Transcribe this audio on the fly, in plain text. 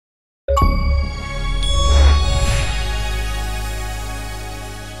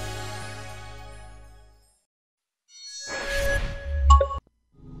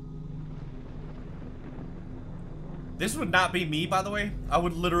This would not be me, by the way. I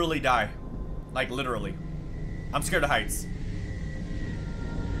would literally die. Like, literally. I'm scared of heights.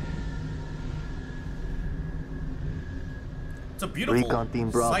 It's a beautiful Recon Team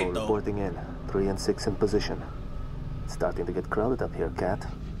Bravo sight, though. reporting in. 3 and 6 in position. It's starting to get crowded up here, Cat.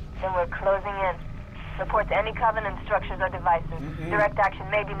 Then we're closing in. Report to any Covenant structures or devices. Direct action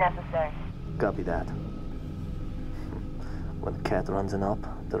may be necessary. Copy that. When Cat runs an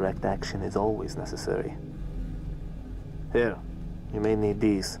op, direct action is always necessary. Here, you may need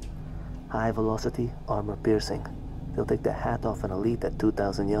these. High velocity, armor piercing. They'll take the hat off an elite at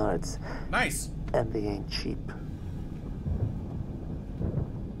 2,000 yards. Nice. And they ain't cheap.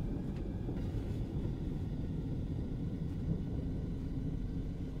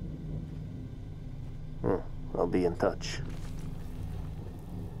 I'll be in touch.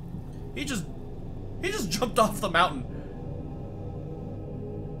 He just jumped off the mountain.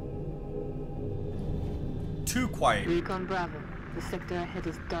 Too quiet. Recon Bravo. The sector ahead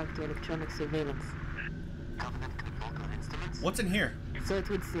is dark to electronic surveillance. Covenant control our instruments? What's in here? So it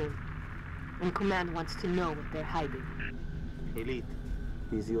would seem. And Command wants to know what they're hiding. Elite,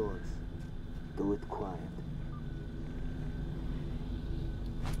 he's yours. Do it quiet.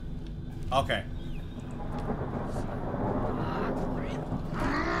 Okay.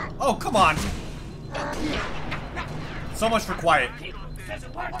 Oh, come on. So much for quiet.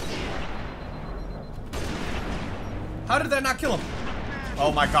 How did that not kill him?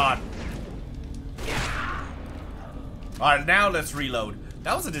 Oh my god. Alright, now let's reload.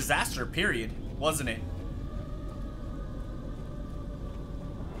 That was a disaster, period, wasn't it?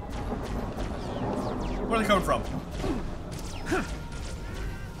 Where are they coming from?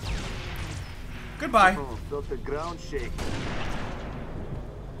 Goodbye. Oh, felt the ground shake.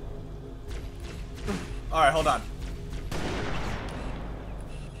 Alright, hold on.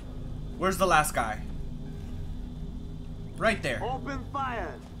 Where's the last guy? Right there. Open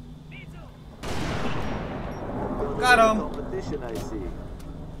fire. Got him. Competition, I see.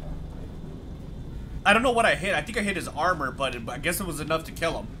 I don't know what I hit. I think I hit his armor, but I guess it was enough to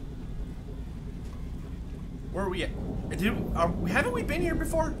kill him. Where are we at? Haven't we been here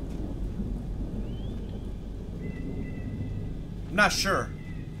before? I'm not sure.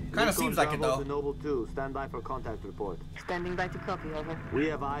 Kind of seems like it, though. Noble 2, stand by for contact report. Standing by to copy, over. We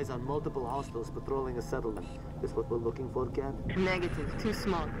have eyes on multiple hostiles patrolling a settlement. Is what we're looking for, Cat? Negative. Too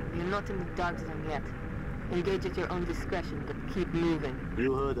small. You're not in the dark zone yet. Engage at your own discretion, but keep moving.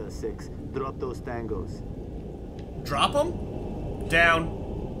 You heard us, 6. Drop those tangos. Drop him? Down.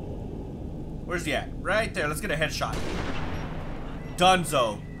 Where's he at? Right there. Let's get a headshot.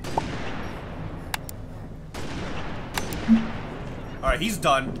 Dunzo. Alright, he's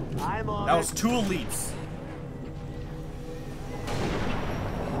done. That was 2 elites.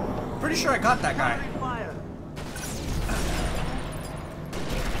 Pretty sure I got that guy.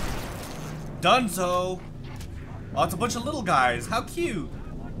 Dunzo. Oh, it's a bunch of little guys. How cute.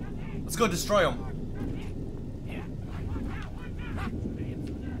 Let's go destroy them.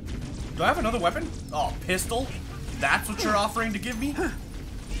 Do I have another weapon? Oh, pistol? That's what you're offering to give me?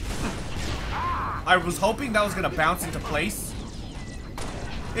 I was hoping that was gonna bounce into place.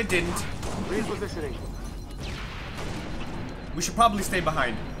 It didn't. Repositioning. We should probably stay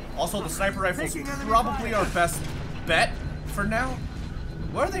behind. Also, the sniper rifle's probably our best bet for now.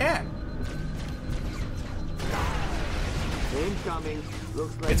 Where are they at? Incoming.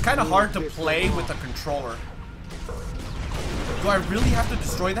 Looks like It's kind of hard to play with a controller. Do I really have to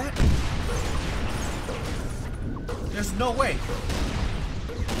destroy that? There's no way.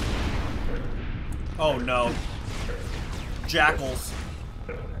 Oh no. Jackals.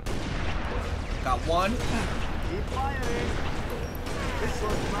 Got 1. Keep firing. This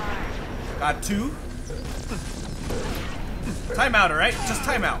one's mine. Got 2. Timeout, alright? Just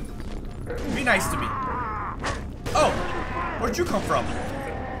timeout. Be nice to me. Oh! Where'd you come from?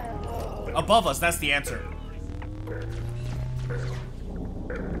 Above us, that's the answer.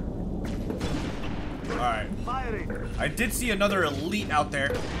 Alright. I did see another elite out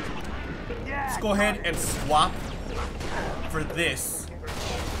there. Let's go ahead and swap for this.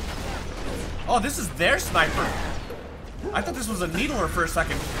 Oh, this is their sniper. I thought this was a needler for a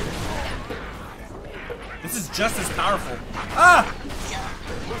second. This is just as powerful. Ah!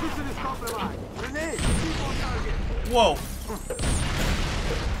 Whoa.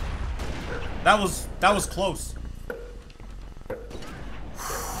 That was close.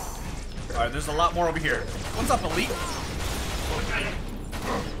 Alright, there's a lot more over here. What's up, elite?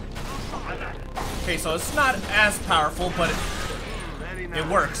 Okay, so it's not as powerful, but it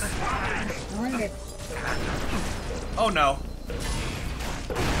works. Oh no.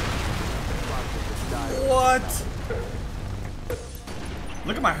 What?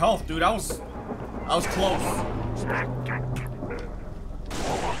 Look at my health, dude. I was close.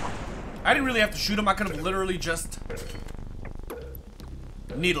 I didn't really have to shoot him. I could have literally just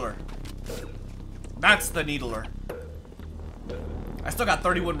needler. That's the needler. I still got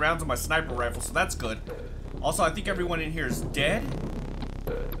 31 rounds on my sniper rifle, so that's good. Also, I think everyone in here is dead.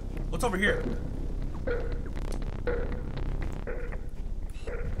 What's over here?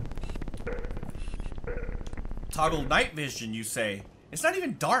 Toggle night vision, you say? It's not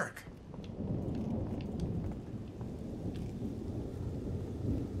even dark.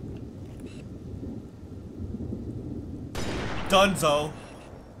 Dunzo.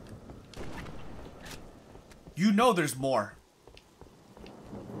 You know there's more.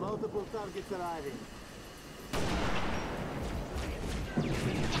 Multiple targets arriving.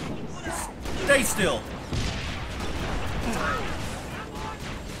 Stay still.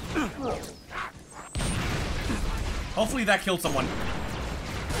 Hopefully that killed someone.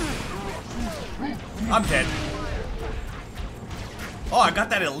 I'm dead. Oh, I got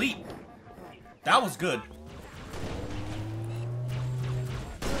that elite. That was good.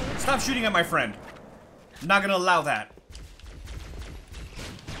 Stop shooting at my friend. I'm not gonna allow that.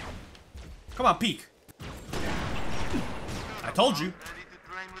 Come on, peek. I told you.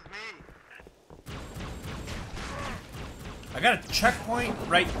 I got a checkpoint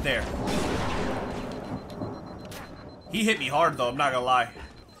right there. He hit me hard though, I'm not gonna lie.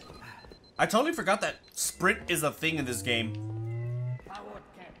 I totally forgot that sprint is a thing in this game.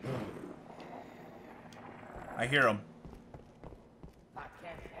 I hear him.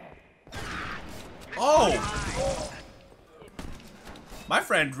 Oh! My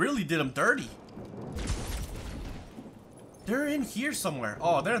friend really did him dirty. They're in here somewhere.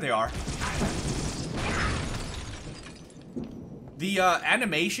 Oh, there they are. The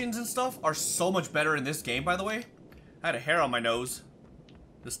animations and stuff are so much better in this game, by the way. I had a hair on my nose.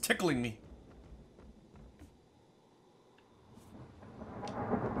 Just tickling me.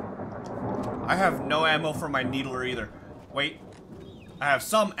 I have no ammo for my needler either. Wait. I have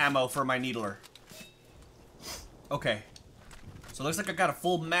some ammo for my needler. Okay. So it looks like I got a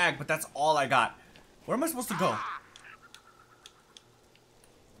full mag, but that's all I got. Where am I supposed to go?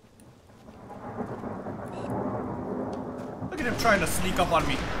 Look at him trying to sneak up on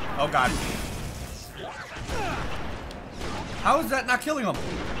me. Oh god. How is that not killing him?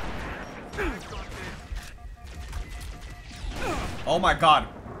 Oh my god.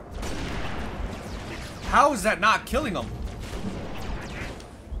 How is that not killing him?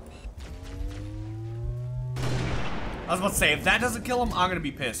 I was about to say, if that doesn't kill him, I'm gonna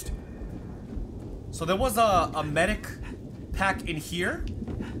be pissed. So there was a medic pack in here.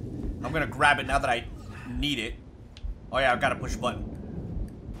 I'm gonna grab it now that I need it. Oh yeah, I've got to push a button.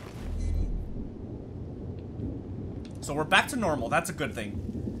 So we're back to normal. That's a good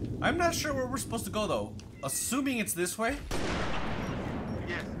thing. I'm not sure where we're supposed to go though. Assuming it's this way.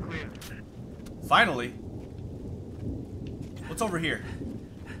 Yes, clear. Finally. What's over here?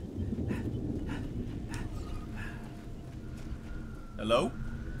 Hello?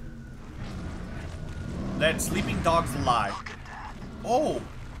 Let sleeping dogs lie. Oh!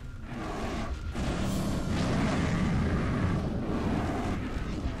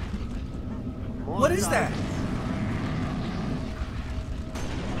 What is that?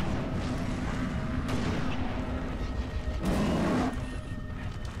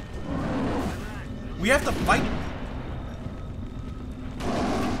 We have to fight.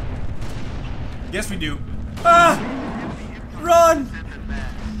 Yes, we do. Ah! Run!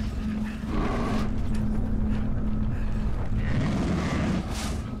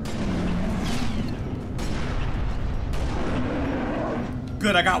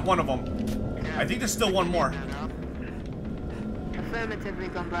 Good, I got one of them. I think there's still one more. Affirmative,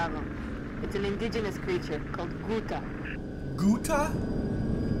 Recon Bravo. It's an indigenous creature called Guta. Guta?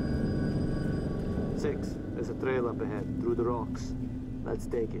 6. There's a trail up ahead, through the rocks. Let's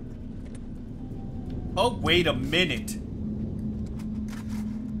take it. Oh, wait a minute.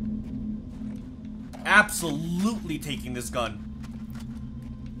 Absolutely taking this gun.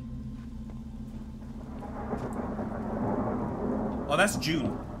 Oh, that's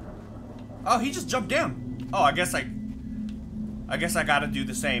June. Oh, he just jumped down. Oh, I guess I gotta do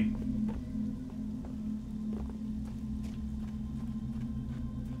the same.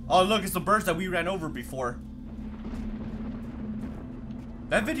 Oh, look, it's the birds that we ran over before.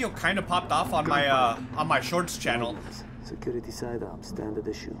 That video kind of popped off on my shorts channel. Security sidearm, standard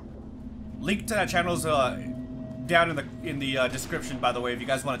issue. Link to that channel is down in the description, by the way, if you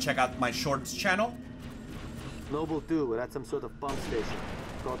guys want to check out my shorts channel. Noble 2, we're at some sort of pump station.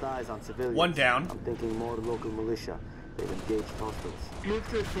 Got eyes on civilians. One down. I'm thinking more local militia. They've engaged hostiles. Move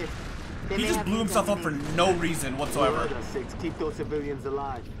to assist. They He may just have blew himself up for contamination. no reason whatsoever. For sakes, keep those civilians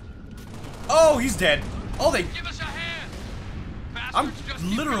alive. Oh, he's dead. Oh, they... Give us a hand! I'm Bastards, just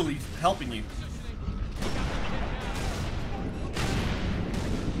keep literally helping you.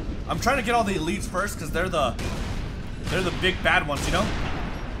 I'm trying to get all the elites first because they're the big bad ones, you know?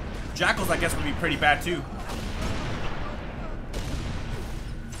 Jackals, I guess, would be pretty bad too.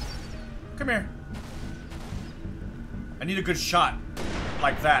 Come here. I need a good shot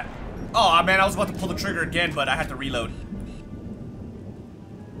like that. Oh man, I was about to pull the trigger again, but I had to reload.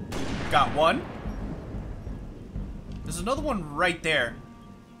 Got one. There's another one right there.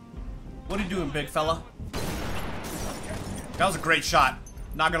 What are you doing, big fella? That was a great shot.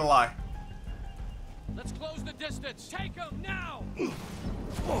 Not gonna lie. Let's close the distance. Take him now!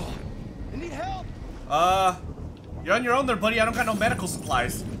 I need help! You're on your own there, buddy. I don't got no medical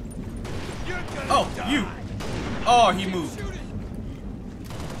supplies. You're gonna Oh, die. you. Oh, he moved. Shoot it.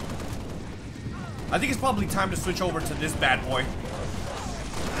 I think it's probably time to switch over to this bad boy.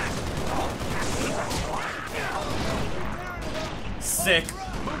 Sick.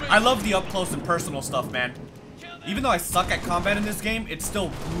 I love the up close and personal stuff, man. Even though I suck at combat in this game, it's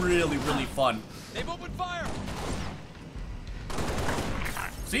still really, really fun. They've opened fire!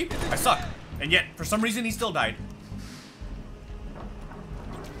 See? I suck. And yet, for some reason, he still died.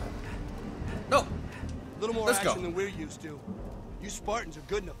 No. A little more Let's action go. than we're used to. You Spartans are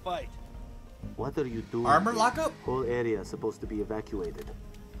good in a fight. What are you doing? Armor here? lockup? Whole area is supposed to be evacuated.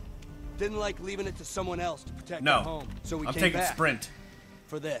 Didn't like leaving it to someone else to protect No. our home, so we I'm came taking back sprint.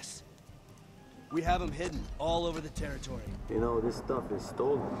 for this. We have them hidden all over the territory. You know, this stuff is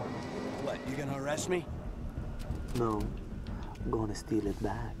stolen. What, you gonna arrest me? No, I'm gonna steal it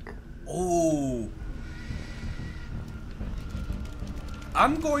back. Oh.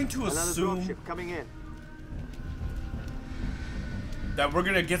 I'm going to Another assume dropship coming in. that we're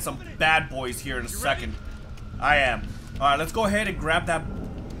gonna get some bad boys here in a second. I am. Alright, let's go ahead and grab that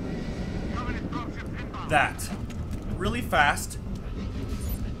really fast.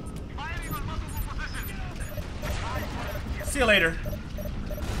 See you later.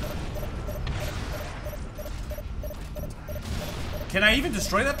 Can I even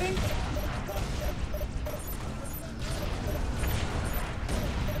destroy that thing?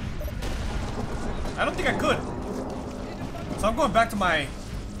 I don't think I could. So I'm going back to my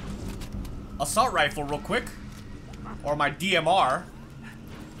assault rifle real quick. Or my DMR.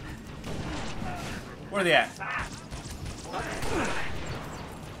 Where are they at?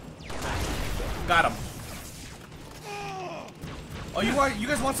 Got him. Oh, you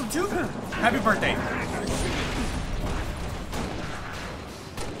guys want some too? Happy birthday.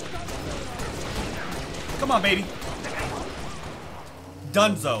 Come on, baby.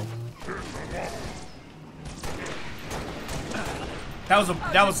 Dunzo.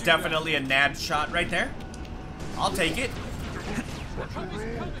 That was definitely a nad shot right there. I'll take it.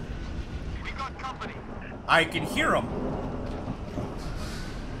 I can hear him.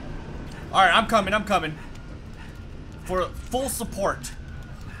 Alright, I'm coming. For full support.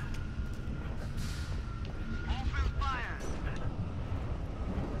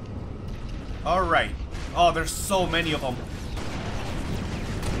 Alright. Oh, there's so many of them.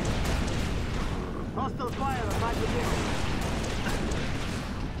 Hostile fire on my position.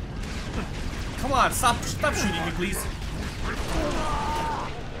 Come on, stop shooting me, please.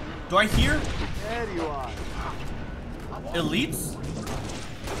 Do I hear There you are. elites?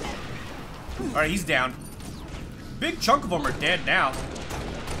 Alright, he's down. Big chunk of them are dead now.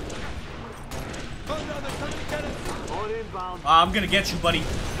 All inbound. I'm gonna get you, buddy.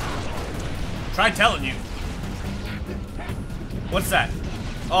 Try telling you. What's that?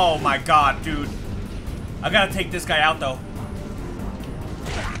 Oh my god, dude. I gotta take this guy out, though.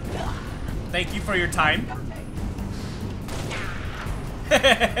 Thank you for your time.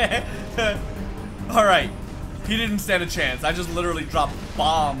 Alright. He didn't stand a chance. I just literally dropped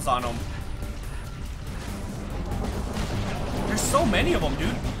bombs on him. There's so many of them,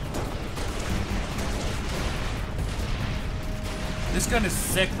 dude. This gun is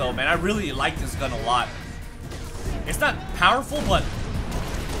sick, though, man. I really like this gun a lot. It's not powerful, but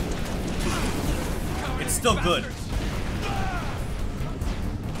it's still good.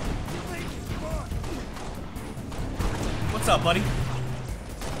 What's up, buddy?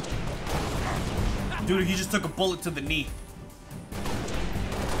 Dude, he just took a bullet to the knee.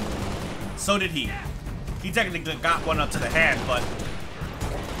 So did he. He technically got one up to the hand, but...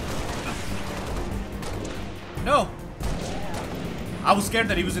 No! I was scared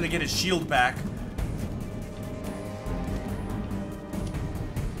that he was gonna get his shield back.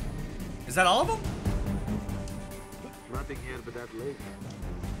 Is that all of them? Nothing here but that lake.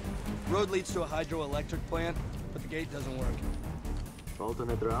 Road leads to a hydroelectric plant, but the gate doesn't work.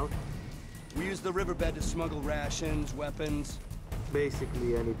 Alternate route? We use the riverbed to smuggle rations, weapons.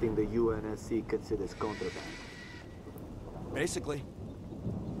 Basically anything the UNSC considers contraband. Basically.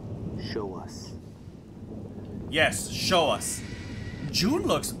 Show us. Yes, show us. June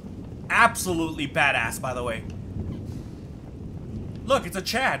looks absolutely badass, by the way. Look, it's a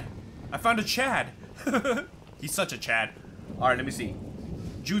Chad. I found a Chad. He's such a Chad. Alright, let me see.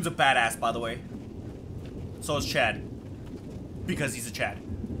 June's a badass, by the way. So is Chad. Because he's a Chad.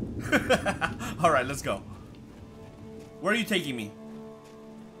 Alright, let's go. Where are you taking me?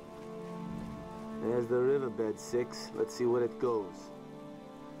 There's the riverbed, 6. Let's see where it goes.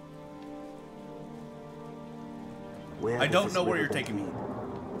 I don't know where you're taking me.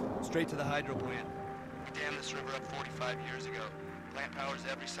 Straight to the hydro plant. We dammed this river up 45 years ago. Plant powers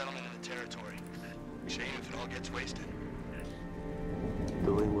every settlement in the territory. Shame if it all gets wasted.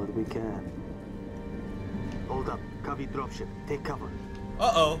 Doing what we can. Hold up. Covey dropship. Take cover.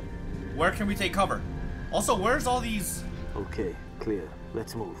 Uh-oh. Where can we take cover? Also, where's all these... Okay, clear.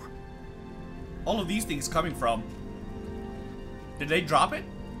 Let's move. all of these things coming from? Did they drop it?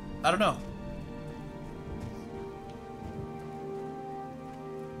 I don't know.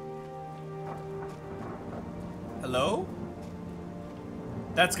 Hello?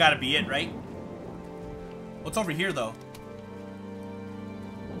 That's gotta be it, right? What's over here, though?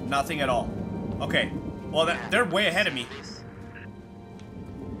 Nothing at all. Okay. Well, they're way ahead of me.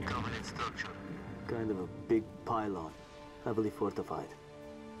 Covenant structure. Kind of a big pylon. Heavily fortified.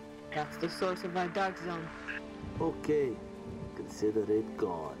 That's the source of our dark zone. Okay. Consider it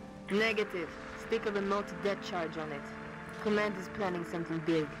gone. Negative. Stick a remote death charge on it. Command is planning something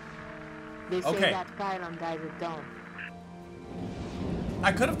big. They say Okay. that pylon dies at dawn.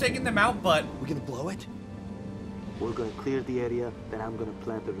 I could have taken them out, but... We're gonna blow it? We're gonna clear the area, then I'm gonna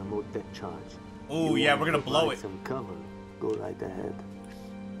plant a remote death charge. Oh, You yeah, wanna we're gonna blow provide it. some cover. Go right ahead.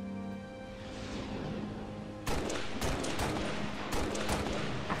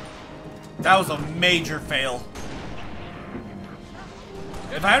 That was a major fail.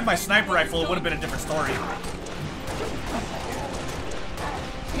 If I had my sniper rifle, it would have been a different story.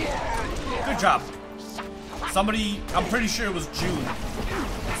 Good job. Somebody, I'm pretty sure it was June.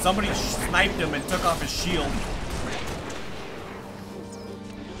 Somebody sniped him and took off his shield.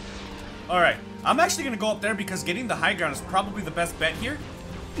 Alright, I'm actually gonna go up there because getting the high ground is probably the best bet here.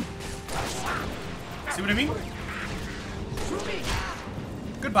 See what I mean?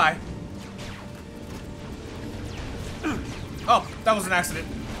 Goodbye. Oh, that was an accident.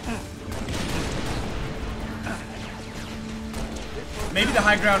 Maybe the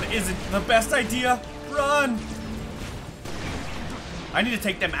high ground isn't the best idea. Run! I need to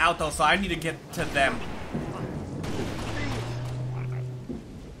take them out though, so I need to get to them.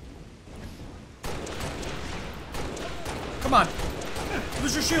 Come on.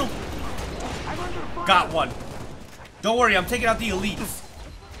 Use your shield. Got one. Don't worry, I'm taking out the elites.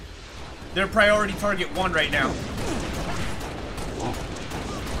 They're priority target 1 right now.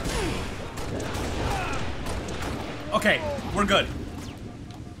 Okay, we're good.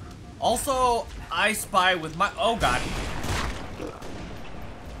 Also, I spy with my... Oh, God.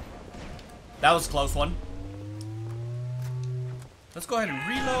 That was a close one. Let's go ahead and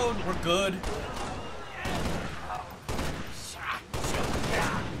reload. We're good.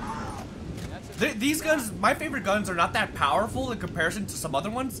 These guns, my favorite guns, are not that powerful in comparison to some other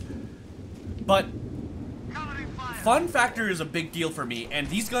ones. But fun factor is a big deal for me, and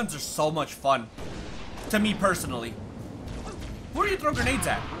these guns are so much fun. To me personally. Where do you throw grenades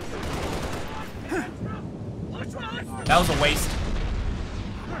at? That was a waste.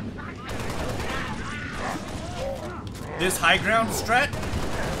 This high ground strat?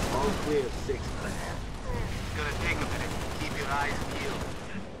 All clear, 6. It's gonna take a minute. Keep your eyes peeled.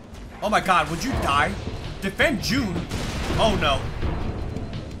 Oh my god, would you die? Defend June? Oh no.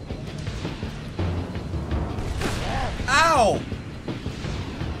 Ow!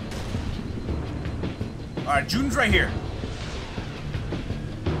 Alright, June's right here.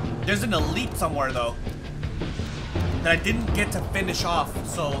 There's an elite somewhere though that I didn't get to finish off,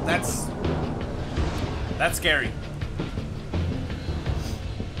 so that's scary.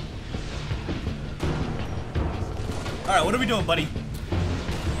 Alright, what are we doing, buddy?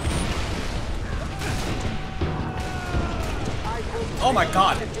 Oh my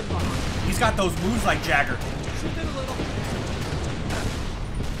god. He's got those moves like Jagger.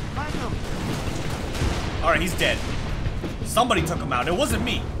 Alright, he's dead. Somebody took him out. It wasn't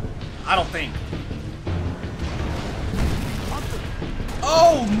me. I don't think.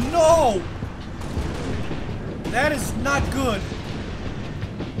 Oh no! That is not good.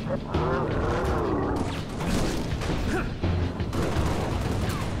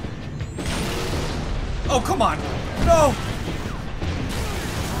 Oh, come on. No.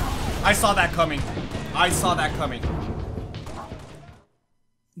 I saw that coming. I saw that coming.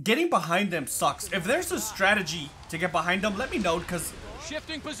 Getting behind them sucks. If there's a strategy to get behind them, let me know, because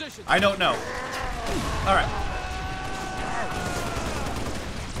Shifting position. I don't know. Alright.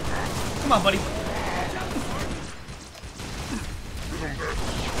 Come on, buddy.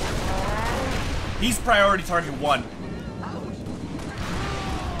 He's priority target 1.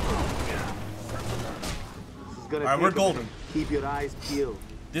 Alright, we're golden. Keep your eyes peeled.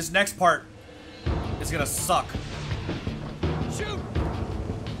 This next part is gonna suck. Shoot!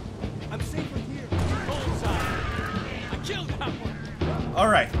 I'm safer here. Bullseye. I killed that one.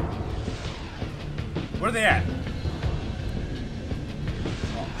 Alright. Where are they at?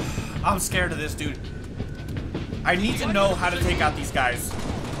 I'm scared of this, dude. I need to know how to take out these guys.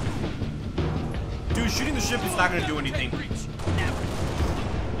 Dude, shooting the ship is not gonna do anything.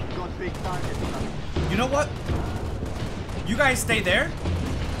 You know what? You guys stay there.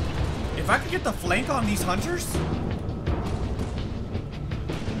 If I could get the flank on these hunters.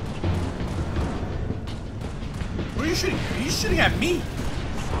 What are you shooting? Are you shooting at me?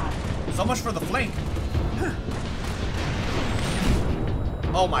 So much for the flank.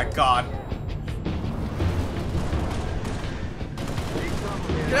 Oh my god.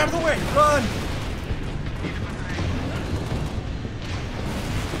 Get out of the way! Run!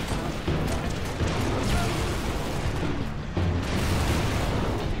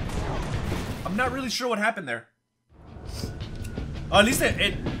 I'm not really sure what happened there. Oh, at least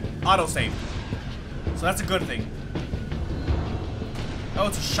it auto-saved. So that's a good thing. Oh,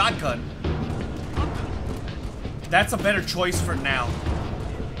 it's a shotgun. That's a better choice for now.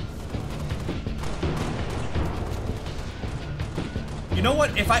 You know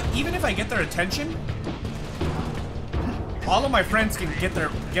what? Even if I get their attention, all of my friends can get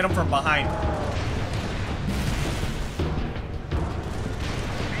them from behind.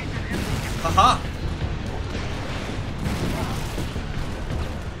 Haha.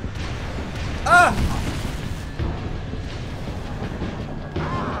 Ah!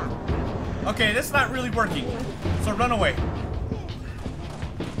 Okay, that's not really working. So run away.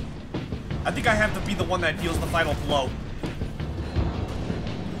 I think I have to be the one that deals the final blow.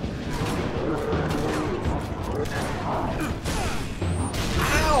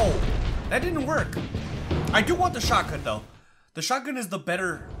 Ow! That didn't work. I do want the shotgun though. The shotgun is the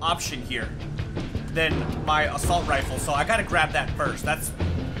better option here than my assault rifle, so I gotta grab that first. That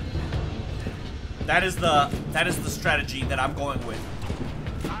is the strategy that I'm going with.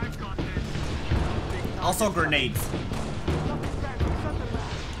 Also grenades.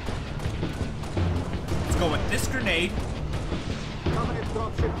 Let's go with this grenade.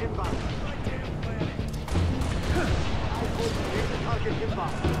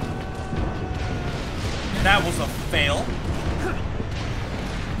 That was a fail.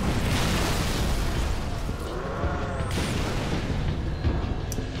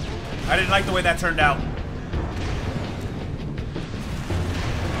 I didn't like the way that turned out.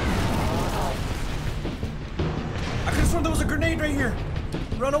 I could have sworn there was a grenade right here.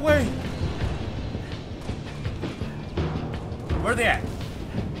 Run away. Where are they at?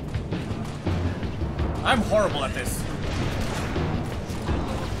 I'm horrible at this.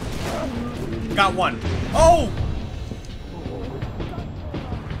 Got one. Oh!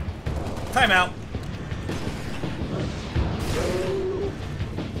 Timeout.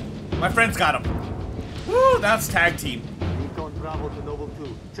 My friends got him. Woo, that's tag team. Recon Bravo to Noble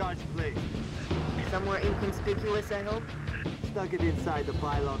 2. Charge play. Somewhere inconspicuous, I hope? Stuck it inside the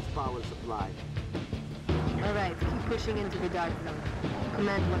pylon's power supply. Alright, keep pushing into the dark zone.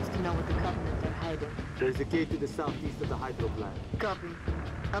 Command wants to know what the Covenant are hiding. There's a gate to the southeast of the hydro plant. Copy.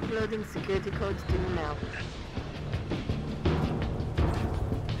 Uploading security codes to you now.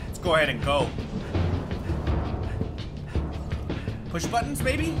 Let's go ahead and go. Push buttons,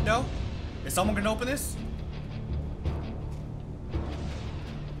 maybe? No? Is someone gonna open this?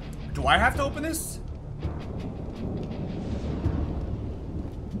 Do I have to open this?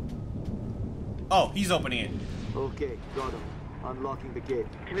 Oh, he's opening it. Okay, got him. Unlocking the gate.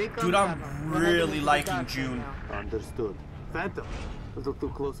 Dude, I'm really liking June. Understood. Phantom. A little too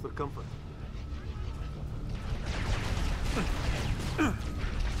close for comfort.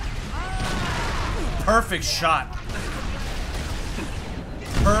 Perfect shot.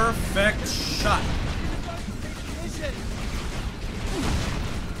 Perfect shot.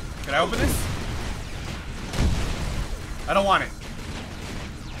 Can I open this? I don't want it.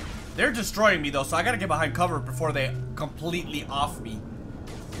 They're destroying me though, so I gotta get behind cover before they completely off me.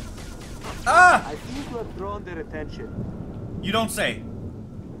 Ah! I seem to have drawn their attention. You don't say.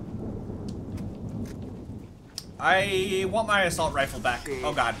 I want my assault rifle back.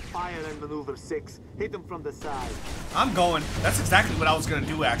 Oh god. Fire and maneuver 6. Hit them from the side. I'm going. That's exactly what I was gonna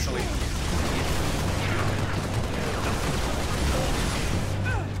do actually.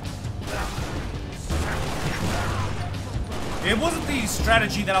 It wasn't the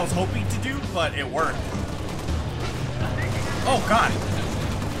strategy that I was hoping to do, but it worked. Oh god.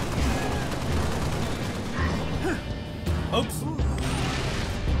 Oops.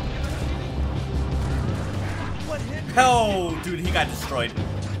 Oh, dude, he got destroyed.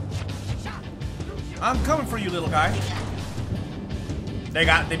 I'm coming for you, little guy. They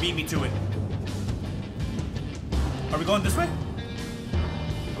beat me to it. Are we going this way?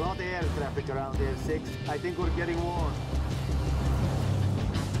 A lot of air traffic around here, 6. I think we're getting warm.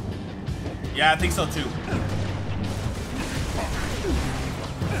 Yeah, I think so too.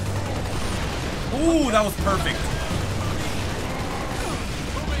 Ooh, that was perfect.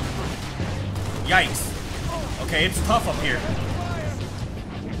 Yikes. Okay, it's tough up here.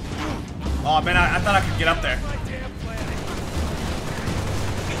 Oh man, I thought I could get up there.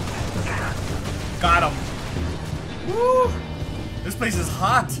 Got him. Woo! This place is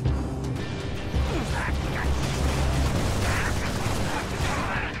hot.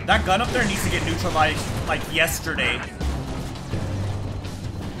 That gun up there needs to get neutralized like yesterday.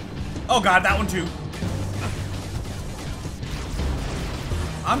 Oh god, that one too.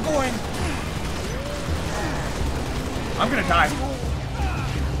 I'm going. I'm gonna die.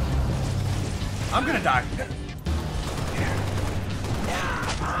 I'm gonna die.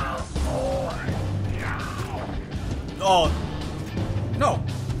 Oh. No.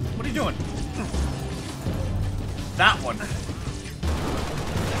 What are you doing? That one.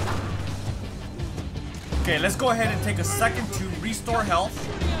 Okay, let's go ahead and take a second to restore health.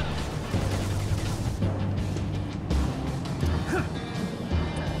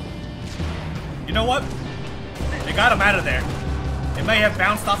 You know what? They got him out of there. It may have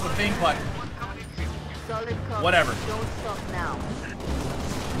bounced off the thing, but whatever. Don't stop now.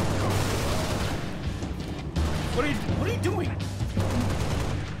 What are you doing?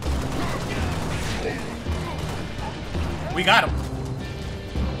 We got him.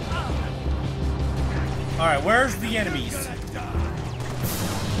 Alright, where's the enemies?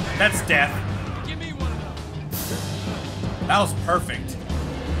 That's death. Give me one of those. That was perfect.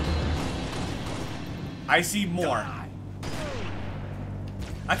 I see more.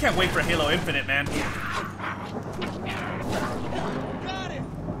 I can't wait for Halo Infinite, man. Got it.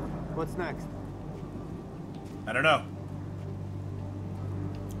 What's next? I don't know.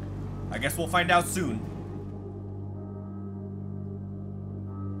 I guess we'll find out soon.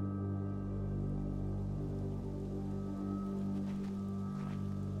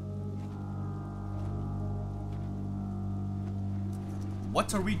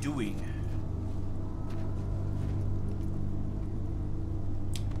 What are we doing?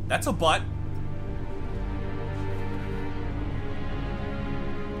 That's a butt.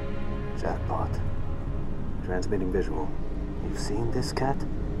 Jackpot. Transmitting visual. You've seen this, Cat?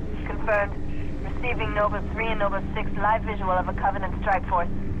 Confirmed. Receiving Nova 3 and Nova 6 live visual of a Covenant strike force.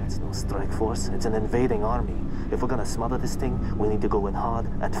 That's no strike force. It's an invading army. If we're gonna smother this thing, we need to go in hard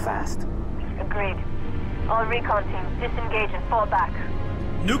and fast. Agreed. All recon teams disengage and fall back.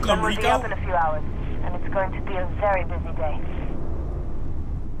 Nuke Then them, we'll be up in Rico. a few hours, and it's going to be a very busy day.